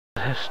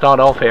start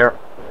off here,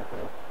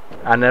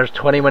 and there's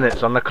 20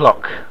 minutes on the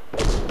clock,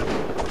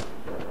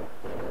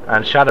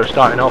 and Shadow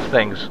starting off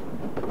things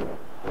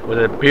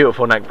with a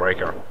beautiful neck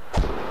breaker,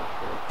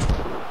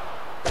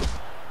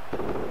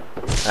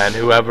 and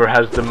whoever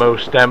has the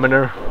most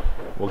stamina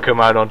will come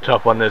out on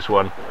top on this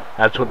one.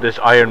 That's what this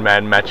Iron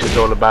Man match is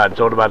all about.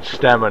 It's all about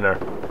stamina.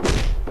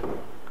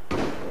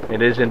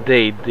 It is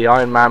indeed. The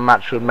Iron Man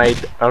match was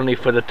made only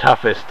for the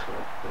toughest,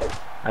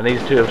 and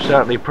these two have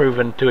certainly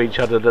proven to each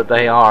other that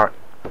they are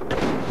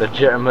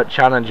legitimate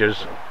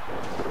challengers.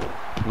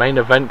 Main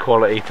event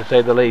quality, to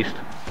say the least.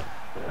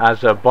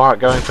 As Bart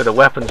going for the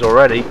weapons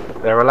already.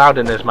 They're allowed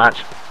in this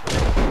match.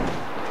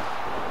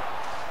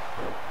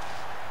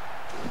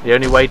 The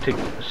only way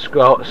to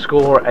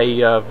score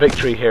a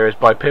victory here is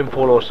by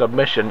pinfall or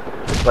submission,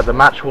 but the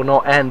match will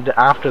not end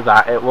after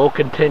that. It will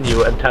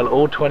continue until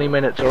all 20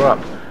 minutes are up.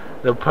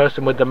 The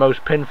person with the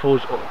most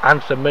pinfalls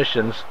and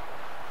submissions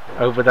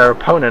over their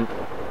opponent.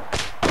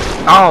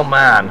 Oh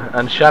man!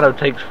 And Shadow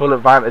takes full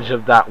advantage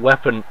of that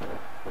weapon,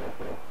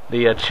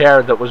 the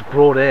chair that was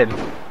brought in.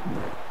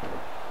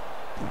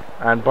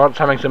 And Bart's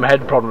having some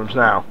head problems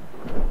now.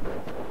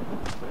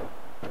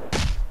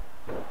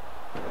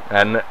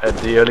 And at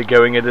the early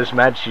going of this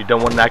match, you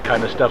don't want that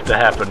kind of stuff to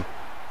happen.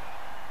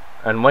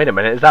 And wait a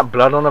minute, is that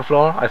blood on the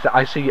floor?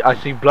 I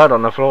see blood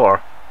on the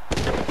floor.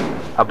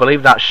 I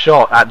believe that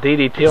shot, that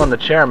DDT on the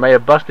chair, may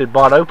have busted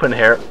Bart open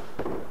here.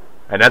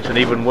 And that's an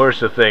even worse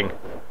thing.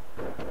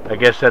 I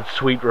guess that's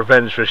sweet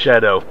revenge for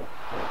Shadow.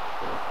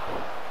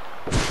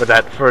 For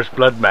that first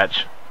blood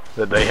match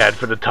that they had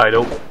for the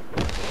title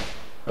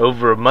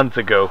over a month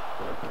ago.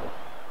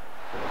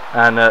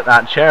 And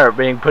that chair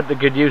being put to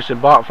good use,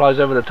 and Bart flies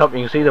over the top. You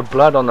can see the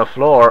blood on the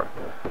floor.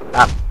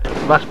 That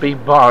must be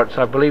Bart's.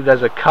 I believe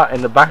there's a cut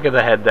in the back of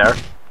the head there.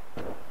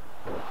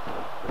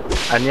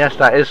 And yes,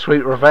 that is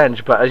sweet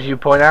revenge, but as you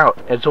point out,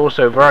 it's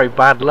also very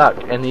bad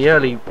luck. In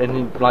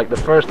like the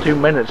first 2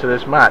 minutes of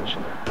this match,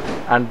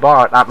 and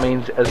Bart, that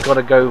means, has got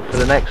to go for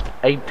the next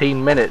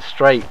 18 minutes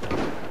straight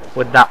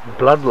with that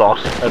blood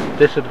loss at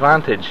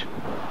disadvantage.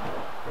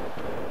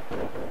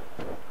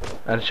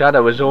 And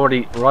Shadow is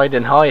already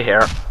riding high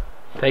here,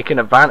 taking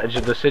advantage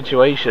of the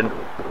situation.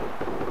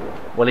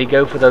 Will he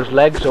go for those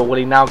legs, or will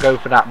he now go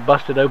for that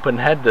busted open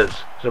head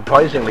that's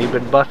surprisingly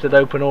been busted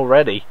open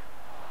already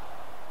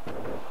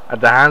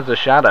at the hands of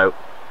Shadow?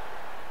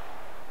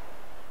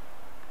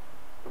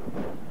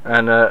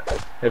 And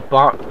if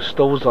Bart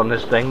stalls on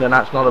this thing, then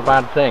that's not a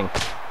bad thing.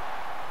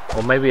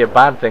 Or maybe a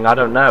bad thing, I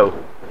don't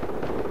know.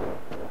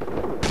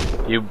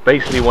 You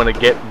basically want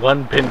to get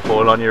one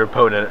pinfall on your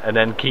opponent and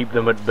then keep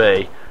them at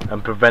bay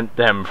and prevent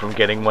them from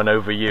getting one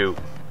over you.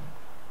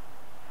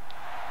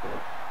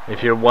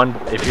 If you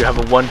have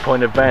a 1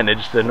 point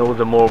advantage, then all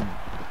the more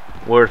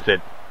worth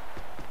it.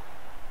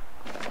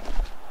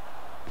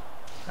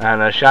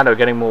 And Shadow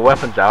getting more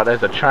weapons out.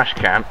 There's a trash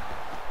can.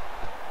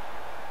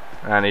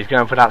 And he's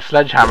going for that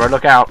sledgehammer.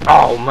 Look out.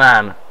 Oh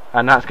man.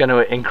 And that's going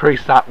to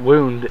increase that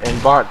wound in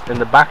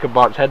the back of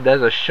Bart's head.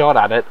 There's a shot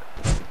at it.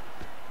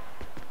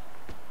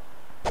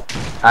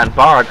 And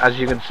Bart, as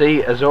you can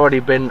see, has already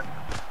been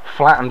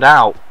flattened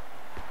out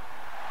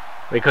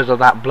because of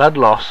that blood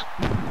loss.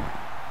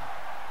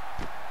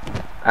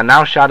 And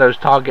now Shadow's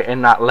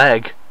targeting that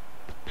leg,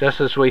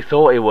 just as we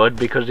thought he would,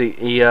 because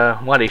he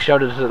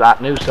showed us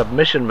that new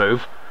submission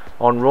move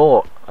on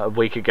Raw a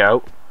week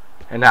ago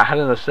in that Hell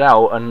in a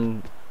Cell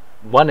and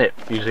won it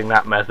using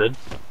that method.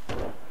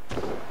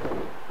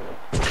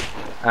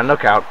 And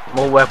look out,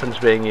 more weapons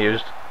being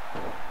used.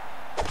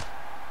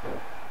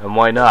 And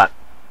why not?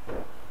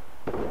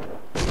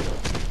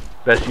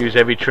 Best use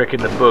every trick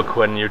in the book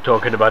when you're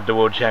talking about the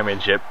World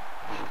Championship.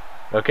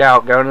 Look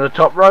out, going to the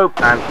top rope,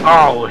 and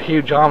oh,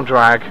 huge arm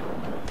drag.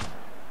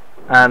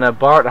 And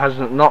Bart has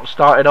not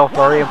started off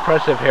very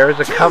impressive here. As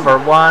a cover,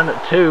 1,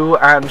 2,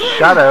 and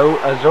Shadow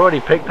has already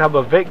picked up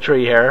a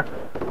victory here.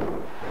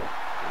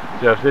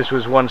 So if this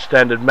was one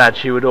standard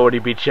match, he would already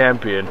be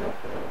champion.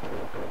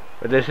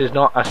 But this is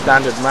not a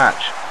standard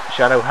match.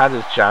 Shadow had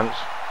his chance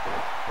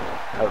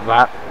at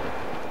that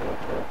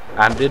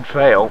and did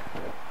fail.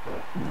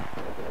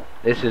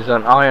 This is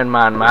an Iron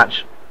Man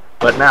match,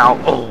 but now,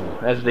 oh,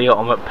 there's the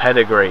ultimate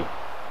pedigree.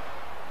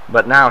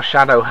 But now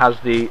Shadow has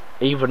the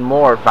even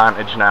more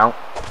advantage now.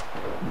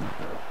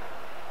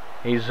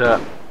 He's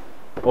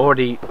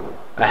already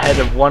ahead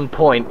of 1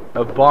 point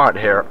of Bart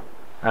here,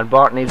 and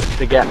Bart needs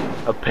to get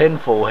a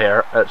pinfall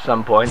here at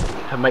some point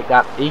to make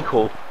that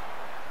equal.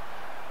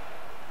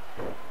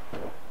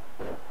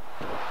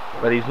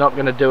 But he's not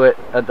going to do it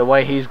at the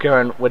way he's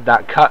going with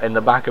that cut in the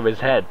back of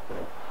his head.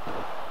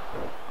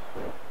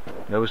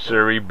 No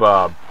siree,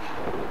 Bob.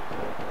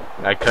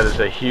 That cut is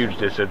a huge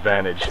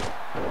disadvantage.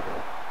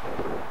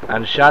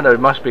 And Shadow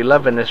must be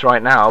loving this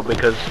right now,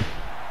 because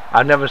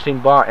I've never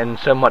seen Bart in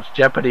so much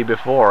jeopardy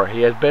before.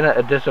 He has been at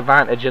a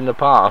disadvantage in the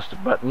past,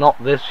 but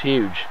not this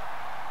huge.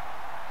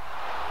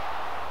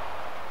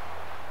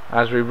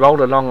 As we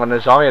roll along on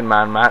this Iron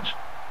Man match,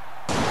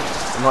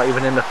 I'm not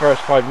even in the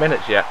first 5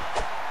 minutes yet.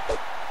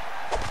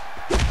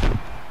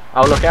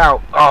 Oh, look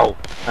out. Oh,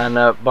 and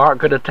Bart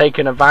could have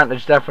taken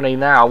advantage definitely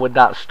now with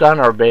that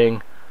stunner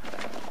being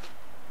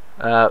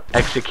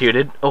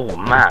executed. Oh,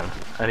 man.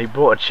 And he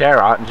brought a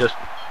chair out and just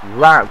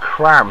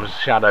crams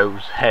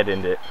Shadow's head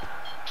into it.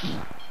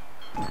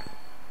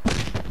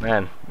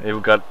 Man, he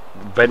got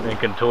bent and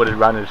contorted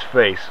around his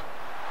face.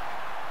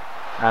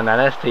 And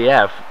an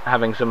STF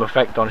having some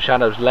effect on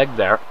Shadow's leg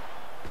there.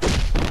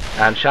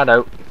 And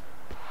Shadow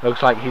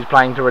looks like he's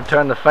planning to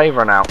return the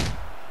favour now.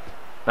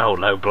 Oh,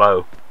 low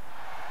blow.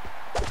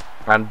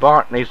 And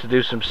Bart needs to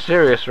do some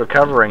serious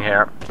recovering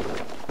here.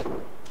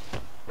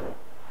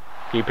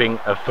 Keeping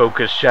a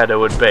focused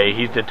Shadow at bay.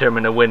 He's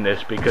determined to win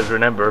this because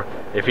remember,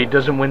 if he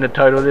doesn't win the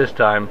title this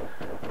time,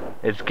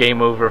 it's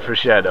game over for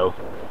Shadow.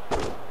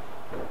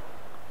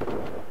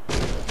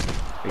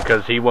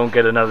 Because he won't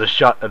get another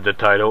shot at the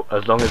title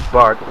as long as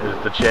Bart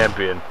is the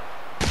champion.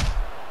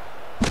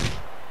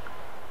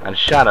 And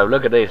Shadow,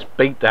 look at this,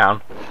 beat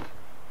down.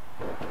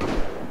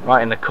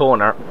 Right in the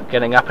corner,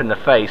 getting up in the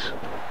face.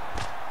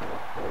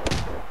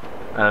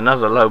 And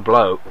another low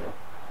blow.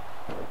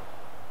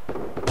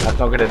 That's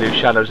not going to do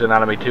Shadow's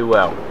anatomy too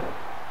well.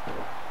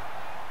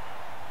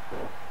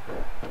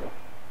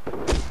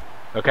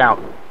 Look out.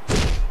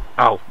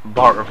 Oh,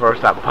 Bart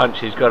reversed that punch.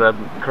 He's got to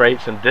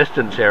create some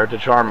distance here to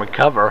try and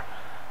recover.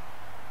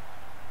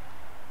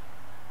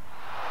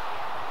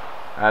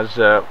 As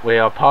we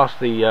are past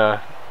the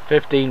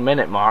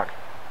 15-minute mark.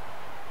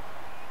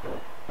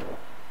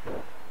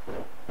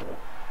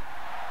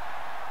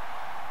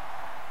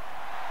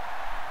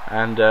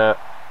 And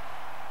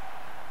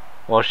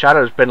well,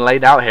 Shadow's been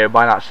laid out here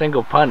by that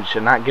single punch,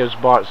 and that gives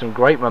Bart some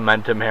great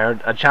momentum here,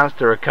 a chance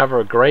to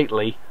recover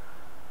greatly,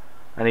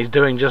 and he's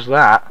doing just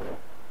that.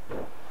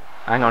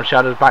 Hang on,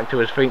 Shadow's back to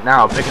his feet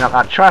now, picking up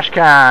that trash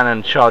can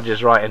and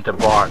charges right into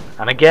Bart,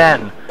 and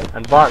again,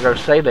 and Bart goes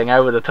sailing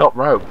over the top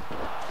rope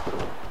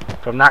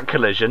from that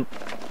collision.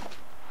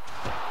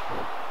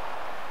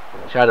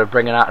 Shadow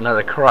bringing out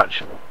another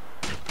crutch.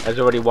 There's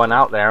already one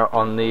out there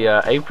on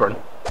the apron,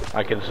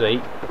 I can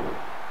see.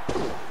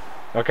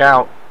 Look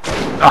out.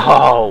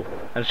 Oh!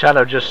 And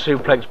Shadow just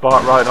suplexed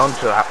Bart right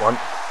onto that one.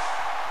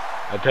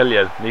 I tell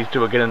you, these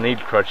two are going to need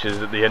crutches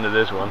at the end of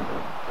this one.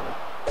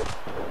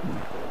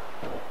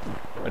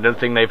 I don't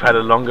think they've had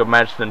a longer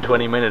match than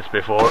 20 minutes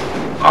before.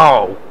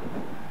 Oh!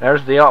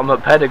 There's the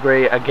ultimate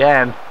pedigree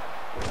again.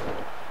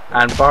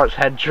 And Bart's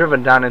head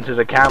driven down into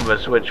the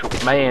canvas, which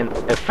may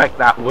affect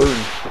that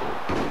wound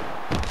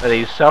that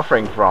he's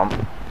suffering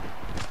from.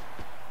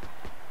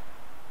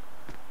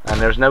 And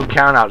there's no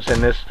countouts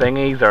in this thing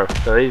either,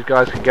 so these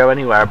guys could go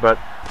anywhere, but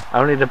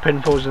only the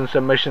pinfalls and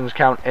submissions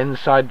count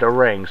inside the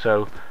ring,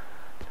 so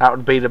that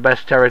would be the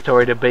best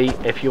territory to be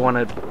if you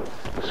want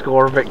to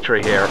score a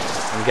victory here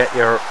and get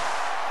your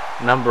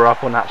number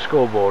up on that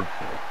scoreboard.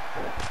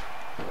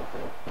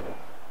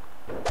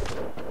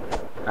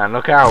 And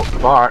look out,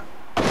 Bart.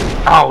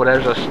 Oh,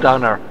 there's a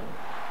stunner.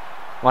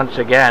 Once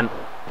again,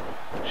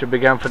 should be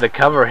going for the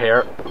cover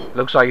here.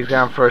 Looks like he's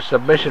going for a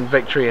submission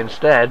victory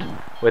instead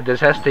with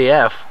this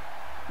STF.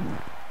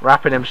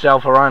 Wrapping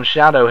himself around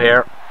Shadow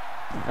here.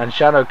 And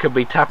Shadow could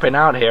be tapping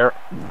out here.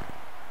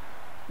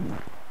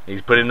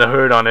 He's putting the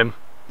hurt on him.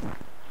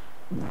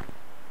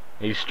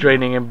 He's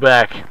straining him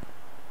back.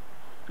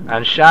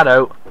 And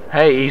Shadow,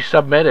 hey, he's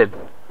submitted.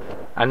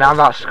 And now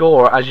that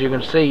score, as you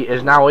can see,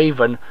 is now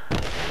even.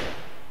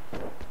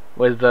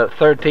 With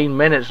 13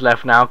 minutes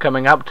left now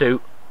coming up to.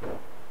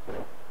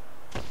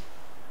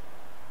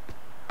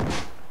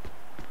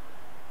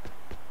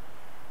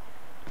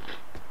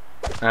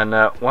 And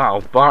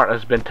wow, Bart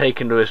has been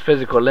taken to his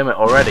physical limit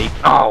already.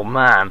 Oh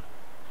man,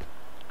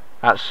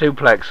 that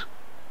suplex.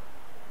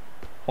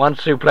 One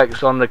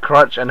suplex on the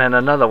crutch and then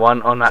another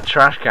one on that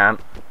trash can.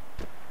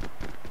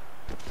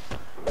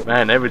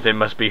 Man, everything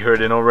must be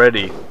hurting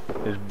already.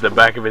 The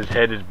back of his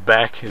head, his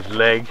back, his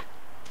leg.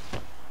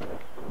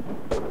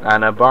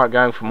 And Bart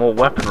going for more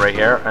weaponry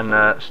here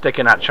and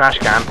sticking that trash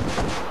can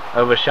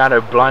over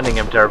Shadow, blinding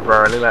him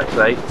temporarily, let's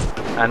say.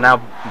 And now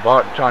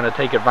Bart trying to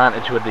take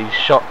advantage with these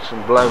shots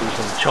and blows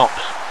and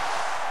chops.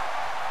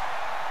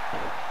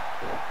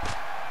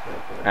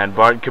 And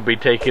Bart could be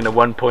taking a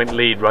 1-point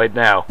lead right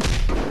now.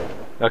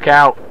 Look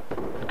out.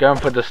 Going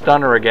for the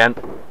stunner again.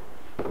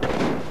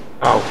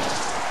 Oh.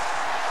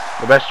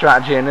 The best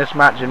strategy in this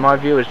match, in my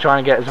view, is try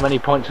and get as many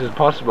points as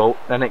possible.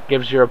 Then it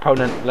gives your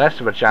opponent less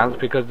of a chance,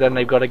 because then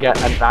they've got to get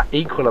that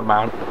equal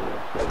amount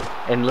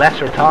in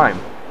lesser time.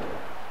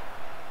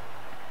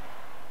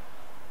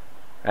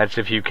 That's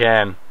if you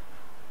can.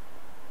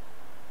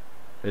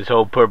 This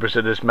whole purpose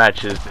of this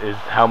match is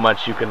how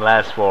much you can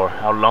last for,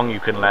 how long you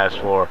can last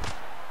for.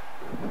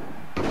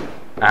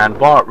 And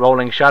Bart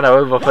rolling Shadow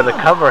over for the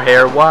cover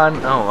here.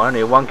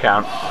 Only a 1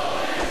 count.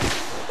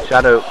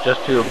 Shadow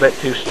just a bit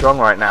too strong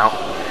right now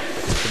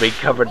to be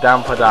covered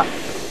down for that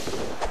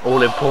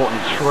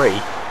all-important 3.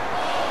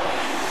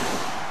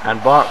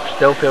 And Bart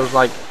still feels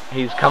like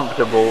he's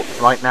comfortable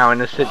right now in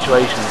this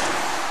situation.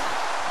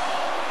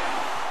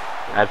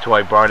 That's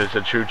why Bart is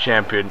a true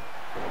champion.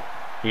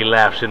 He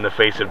laughs in the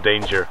face of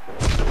danger.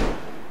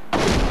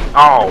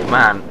 Oh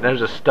man,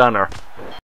 there's a stunner.